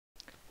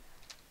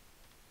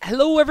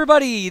Hello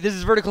everybody, this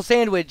is Vertical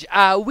Sandwich.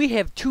 We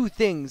have two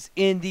things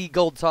in the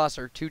Gold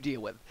Saucer to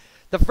deal with.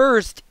 The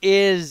first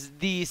is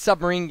the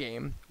submarine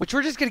game, which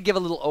we're just going to give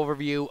a little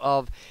overview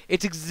of.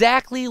 It's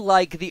exactly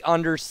like the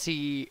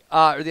undersea,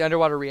 or the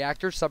underwater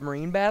reactor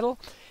submarine battle,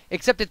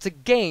 except it's a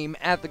game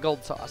at the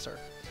Gold Saucer.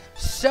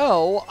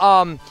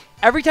 So,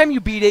 every time you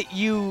beat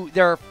it,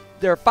 there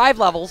are 5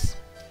 levels.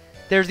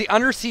 There's the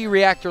undersea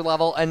reactor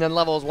level, and then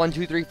levels 1,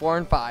 2, 3, 4,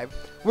 and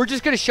 5. We're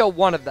just going to show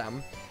one of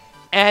them.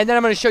 And then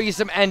I'm going to show you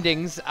some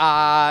endings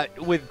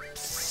with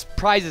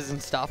prizes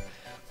and stuff.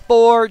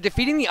 For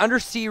defeating the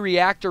undersea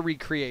reactor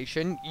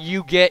recreation,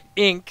 you get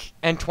ink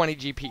and 20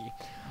 GP.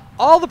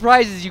 All the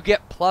prizes you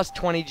get plus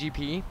 20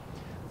 GP.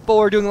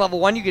 For doing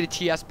level 1, you get a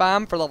TS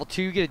bomb. For level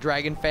 2, you get a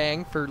dragon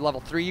fang. For level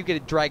 3, you get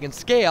a dragon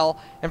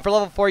scale. And for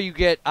level 4, you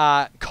get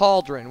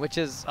cauldron, which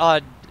is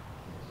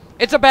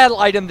it's a battle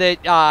item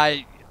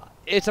that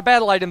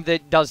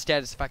does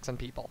status effects on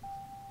people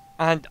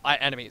and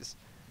enemies.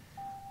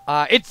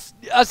 It's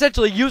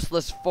essentially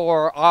useless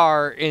for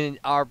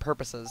our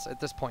purposes at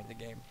this point in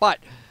the game. But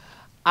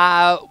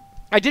I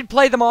did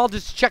play them all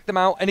just to check them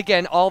out. And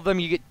again, all of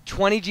them you get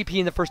 20 GP,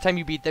 and the first time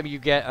you beat them, you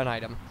get an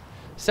item.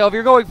 So if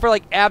you're going for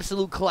like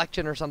absolute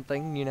collection or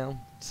something, you know,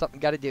 something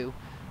got to do.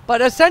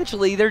 But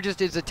essentially, there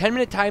just is a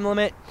 10-minute time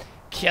limit,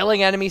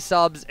 killing enemy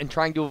subs, and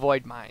trying to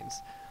avoid mines.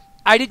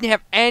 I didn't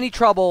have any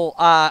trouble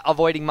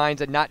avoiding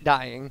mines and not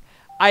dying.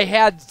 I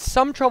had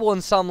some trouble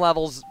in some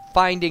levels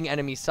finding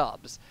enemy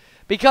subs,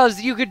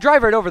 because you could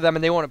drive right over them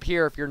and they won't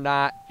appear if you're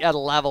not at a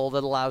level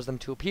that allows them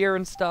to appear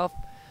and stuff.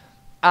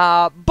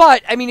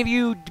 But, I mean, if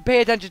you pay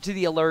attention to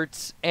the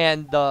alerts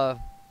and the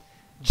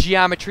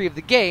geometry of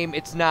the game,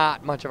 it's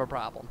not much of a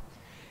problem.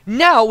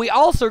 Now, we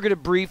also are going to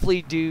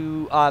briefly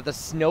do the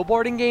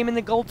snowboarding game in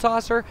the Gold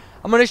Saucer.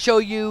 I'm going to show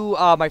you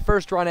my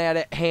first run at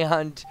it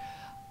and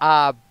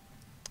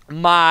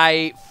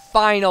my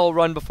final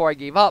run before I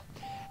gave up.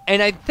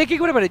 And I think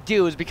what I'm going to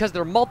do is, because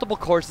there are multiple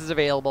courses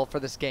available for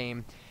this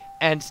game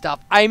and stuff,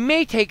 I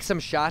may take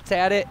some shots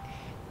at it,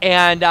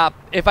 and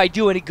if I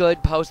do any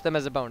good, post them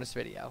as a bonus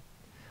video.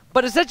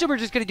 But essentially, we're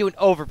just going to do an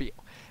overview,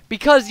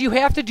 because you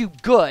have to do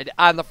good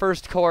on the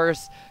first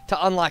course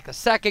to unlock the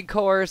second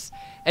course,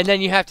 and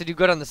then you have to do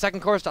good on the second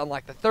course to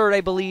unlock the third,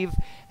 I believe,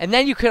 and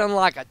then you can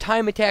unlock a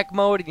time attack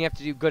mode, and you have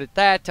to do good at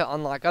that to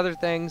unlock other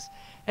things,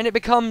 and it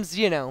becomes,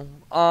 you know,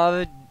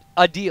 a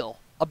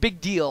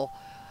big deal.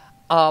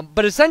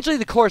 But essentially,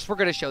 the course we're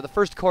going to show, the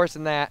first course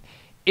in that,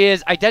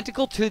 is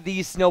identical to the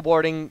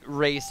snowboarding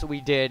race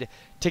we did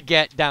to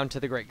get down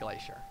to the Great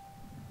Glacier.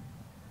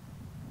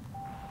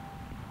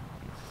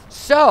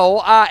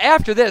 So,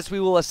 after this, we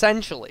will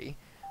essentially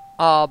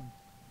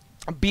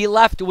be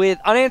left with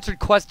unanswered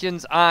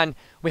questions on...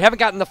 We haven't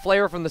gotten the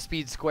flare from the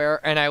speed square,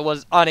 and I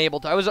was unable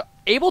to... I was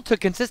able to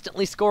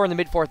consistently score in the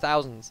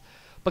mid-4000s,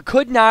 but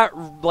could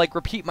not, like,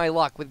 repeat my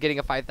luck with getting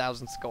a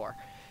 5,000 score.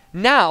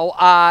 Now,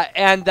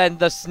 and then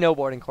the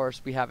snowboarding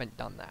course, we haven't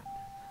done that.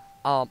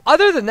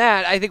 Other than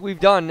that, I think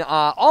we've done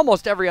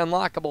almost every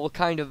unlockable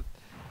kind of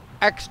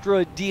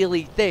extra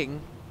dealy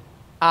thing,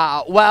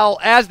 well,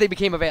 as they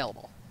became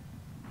available.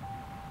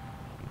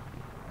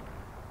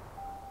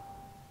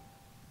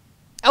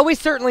 And we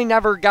certainly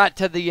never got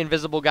to the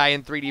invisible guy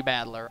in 3D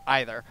Battler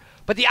either.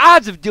 But the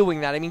odds of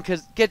doing that, I mean,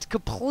 because it's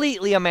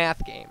completely a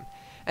math game.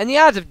 And the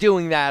odds of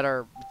doing that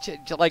are,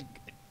 like,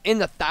 in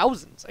the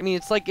thousands. I mean,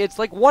 it's like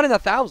 1 in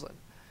 1,000.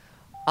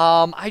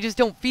 I just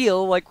don't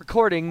feel like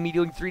recording me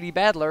doing 3D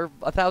Battler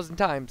 1,000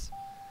 times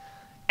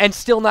and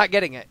still not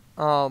getting it.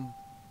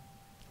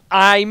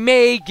 I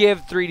may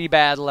give 3D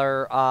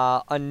Battler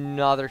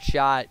another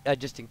shot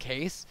just in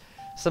case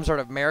some sort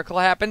of miracle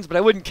happens, but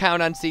I wouldn't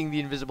count on seeing the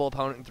invisible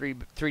opponent in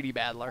 3D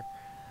Battler.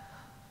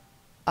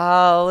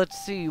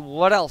 Let's see,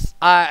 what else?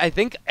 I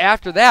think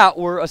after that,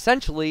 we're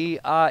essentially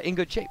in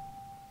good shape.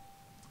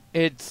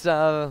 It's,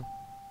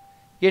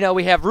 you know,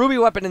 we have Ruby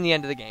Weapon in the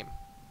end of the game.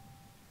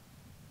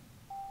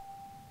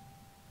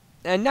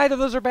 And neither of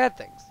those are bad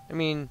things. I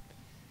mean,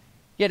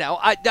 you know,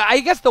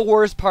 I guess the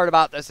worst part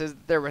about this is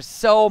there was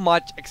so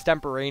much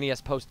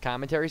extemporaneous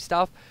post-commentary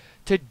stuff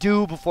to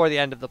do before the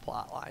end of the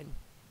plot line.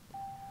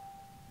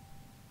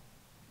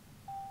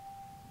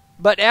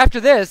 But after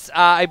this,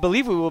 I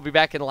believe we will be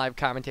back in live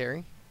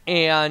commentary.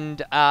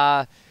 And,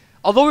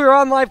 although we were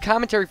on live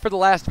commentary for the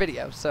last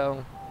video,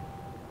 so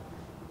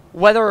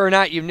whether or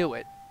not you knew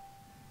it.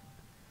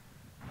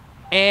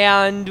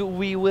 And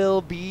we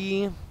will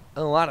be...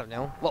 Oh, I don't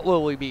know. What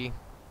will we be?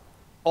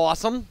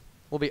 Awesome.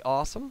 We'll be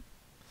awesome.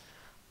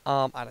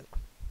 I don't know.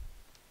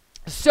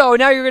 So,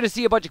 now you're going to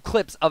see a bunch of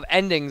clips of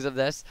endings of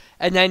this,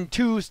 and then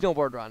 2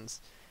 snowboard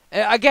runs.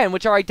 Again,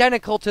 which are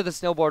identical to the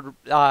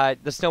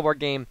snowboard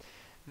game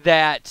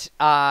that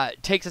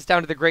takes us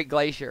down to the Great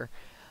Glacier.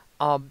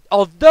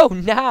 Although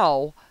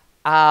now,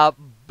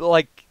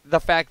 like, the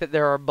fact that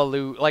there are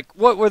balloons... Like,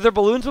 what, were there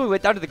balloons when we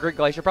went down to the Great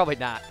Glacier? Probably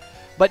not.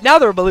 But now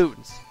there are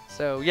balloons.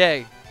 So,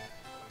 yay.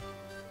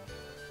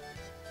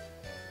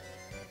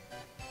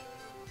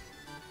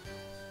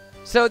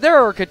 So there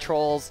are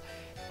controls,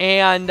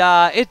 and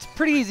it's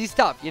pretty easy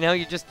stuff. You know,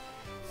 you just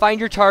find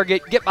your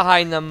target, get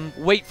behind them,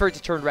 wait for it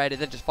to turn red,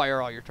 and then just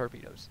fire all your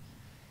torpedoes.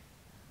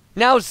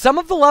 Now, some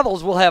of the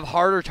levels will have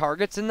harder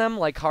targets in them,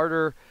 like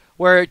harder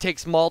where it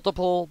takes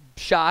multiple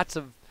shots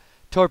of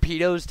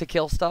torpedoes to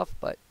kill stuff,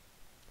 but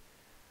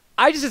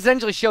I just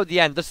essentially showed the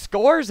end. The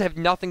scores have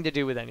nothing to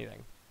do with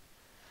anything.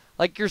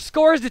 Like, your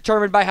score is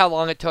determined by how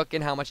long it took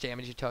and how much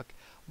damage you took.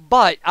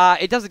 But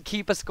it doesn't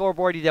keep a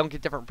scoreboard. You don't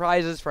get different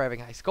prizes for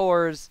having high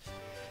scores.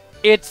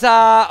 It's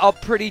a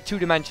pretty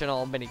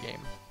two-dimensional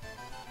minigame.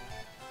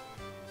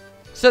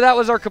 So that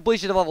was our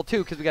completion of level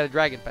 2 because we got a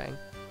Dragon Fang.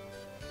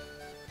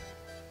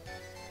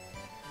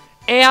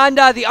 And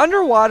the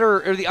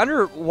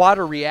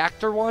underwater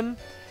reactor one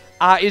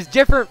is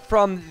different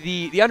from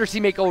the undersea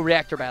Mako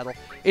reactor battle.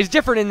 Is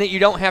different in that you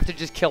don't have to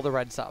just kill the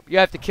red sub. You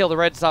have to kill the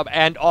red sub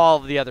and all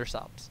of the other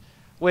subs,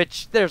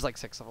 which there's like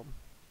 6 of them.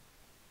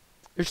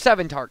 There's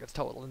 7 targets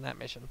total in that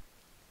mission.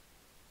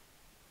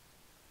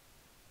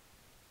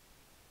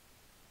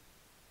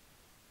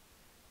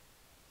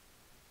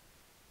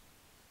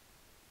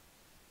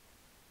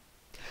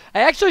 I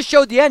actually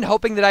showed the end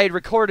hoping that I had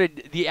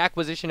recorded the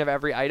acquisition of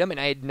every item, and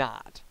I had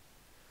not.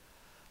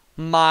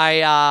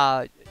 My,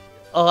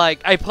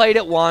 I played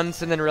it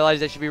once and then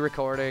realized I should be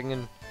recording,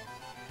 and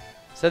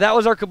so that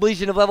was our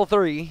completion of level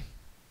 3,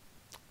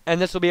 and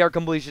this will be our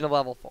completion of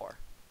level 4.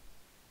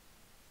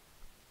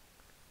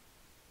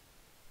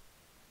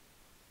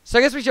 So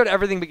I guess we showed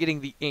everything but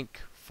getting the ink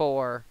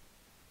for...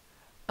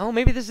 Oh,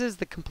 maybe this is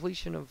the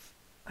completion of...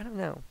 I don't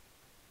know.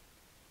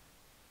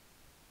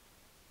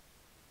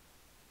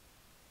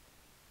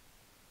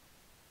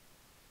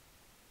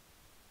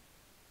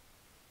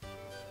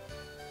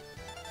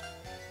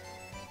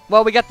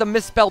 Well, we got the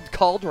misspelled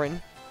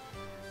cauldron.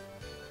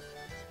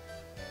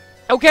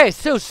 Okay,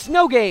 so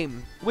Snow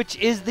Game, which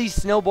is the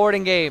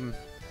snowboarding game.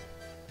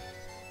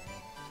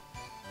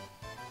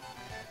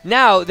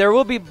 Now, there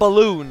will be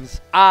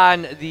balloons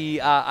on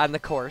the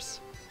course.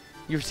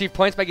 You receive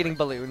points by getting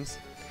balloons.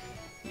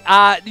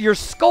 Your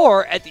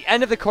score at the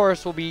end of the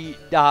course will be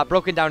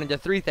broken down into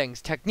 3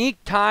 things: technique,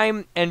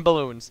 time, and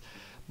balloons.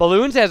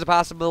 Balloons has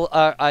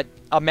a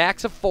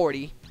max of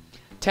 40.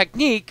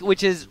 Technique,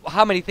 which is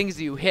how many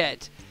things you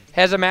hit,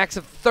 has a max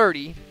of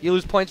 30. You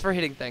lose points for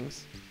hitting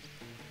things.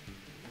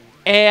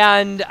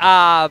 And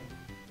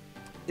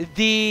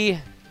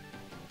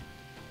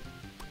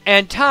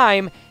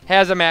time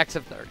has a max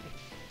of 30.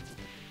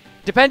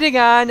 Depending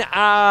on,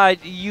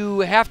 you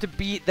have to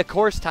beat the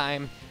course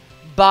time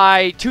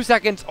by 2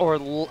 seconds,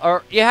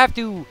 or you have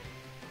to,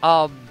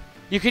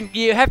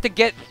 you have to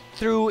get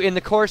through in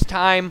the course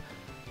time.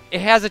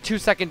 It has a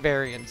 2-second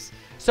variance.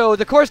 So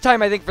the course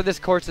time, I think, for this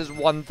course is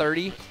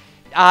 1:30.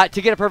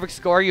 To get a perfect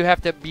score, you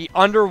have to be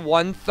under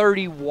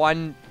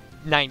 1:31.99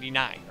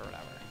 or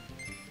whatever.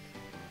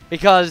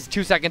 Because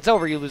 2 seconds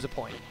over, you lose a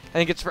point. I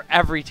think it's for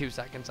every 2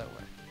 seconds over.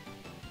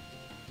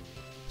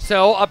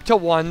 So up to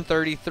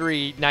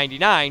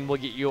 1:33.99 will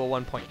get you a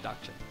 1-point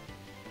deduction.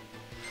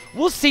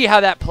 We'll see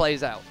how that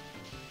plays out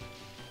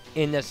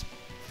in this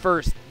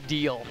first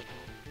deal.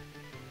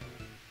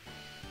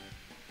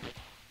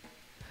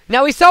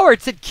 Now we saw where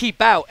it said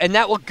keep out, and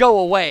that will go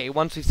away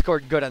once we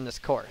scored good on this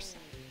course.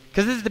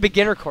 Because this is the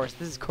beginner course.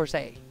 This is course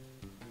A.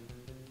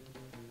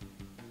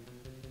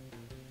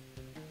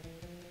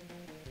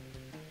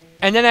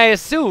 And then I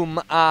assume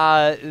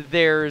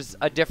there's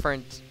a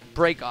different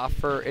break-off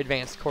for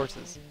advanced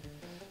courses.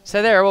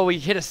 So there, well, we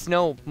hit a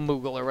snow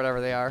Moogle or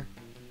whatever they are.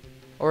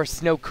 Or a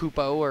snow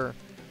Koopo, or...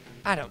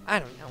 I don't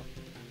know.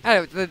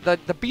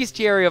 The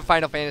bestiary of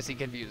Final Fantasy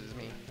confuses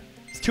me.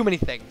 It's too many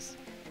things.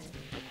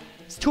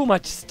 It's too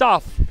much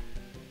stuff.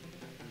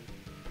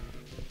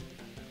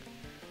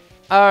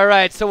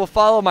 Alright, so we'll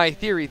follow my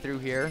theory through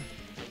here.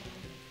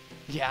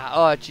 Yeah,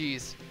 oh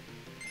jeez.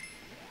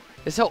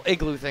 This whole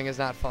igloo thing is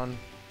not fun.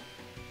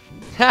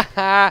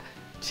 Haha,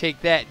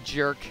 take that,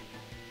 jerk.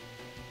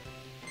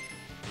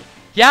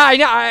 Yeah, I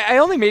know, I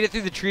only made it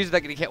through the trees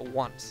without getting hit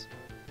once.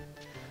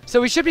 So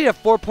we should be at a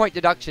 4-point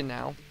deduction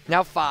now.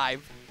 Now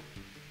 5.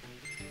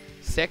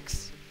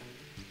 6.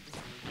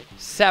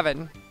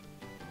 7.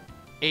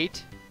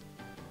 8.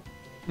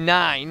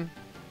 9.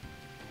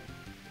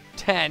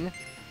 10.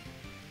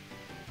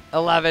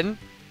 11,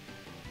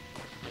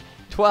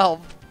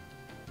 12,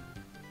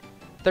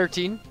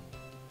 13,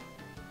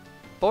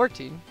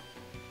 14.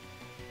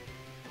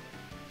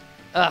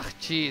 Ugh,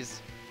 jeez.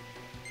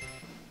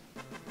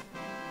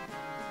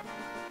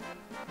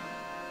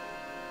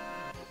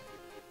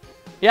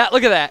 Yeah,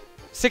 look at that.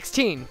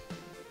 16.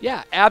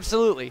 Yeah,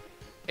 absolutely.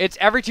 It's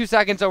every 2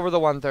 seconds over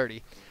the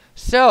 1:30.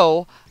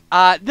 So,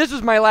 this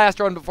was my last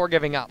run before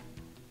giving up.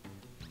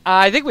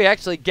 I think we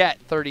actually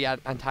get 30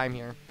 on time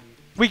here.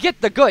 We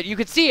get the good. You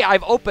can see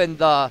I've opened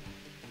the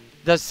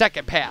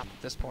second path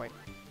at this point.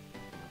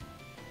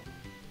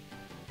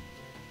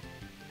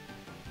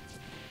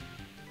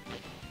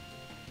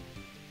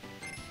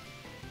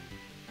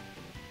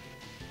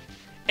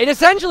 And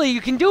essentially,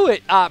 you can do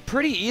it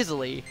pretty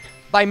easily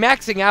by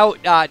maxing out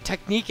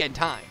technique and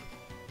time.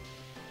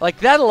 Like,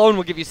 that alone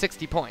will give you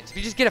 60 points. If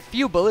you just get a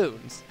few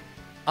balloons,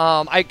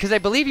 Because I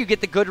believe you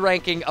get the good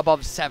ranking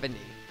above 70.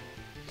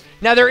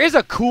 Now, there is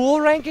a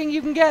cool ranking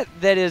you can get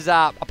that is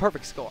a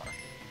perfect score.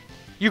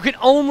 You can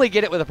only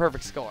get it with a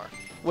perfect score,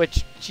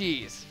 which,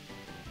 geez,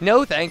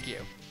 no thank you.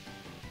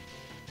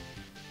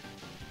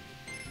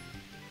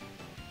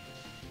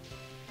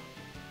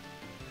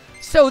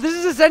 So this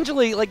is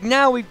essentially, like,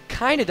 now we've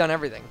kind of done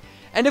everything.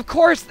 And of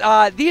course,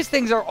 these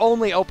things are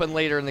only open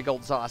later in the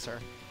Gold Saucer.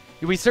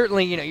 We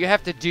certainly, you know, you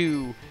have to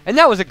do... And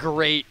that was a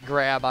great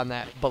grab on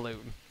that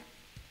balloon.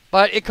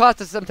 But it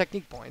cost us some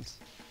technique points.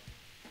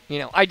 You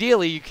know,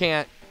 ideally, you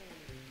can't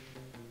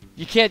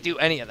do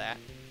any of that.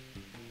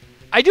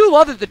 I do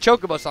love that the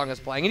Chocobo song is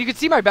playing. And you can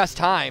see my best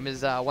time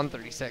is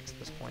 136 at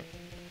this point.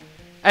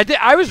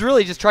 I was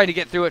really just trying to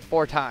get through it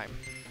 4 times.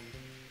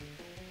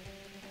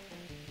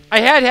 I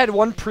had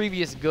one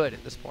previous good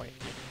at this point.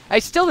 I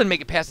still didn't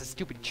make it past the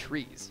stupid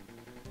trees.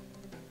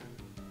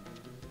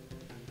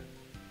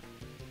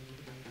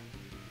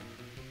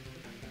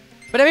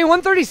 But I mean,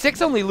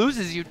 136 only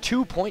loses you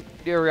 2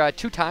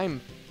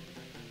 time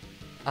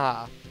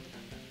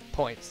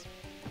points.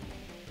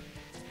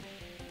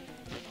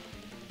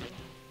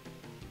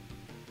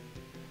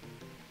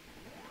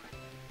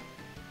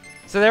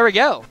 So there we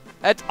go.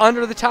 That's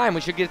under the time.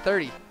 We should get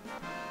 30.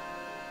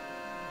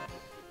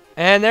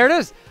 And there it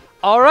is.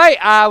 All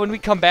right, when we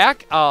come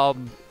back,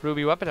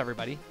 Ruby Weapon,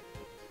 everybody.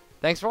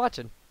 Thanks for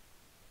watching.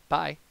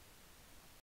 Bye.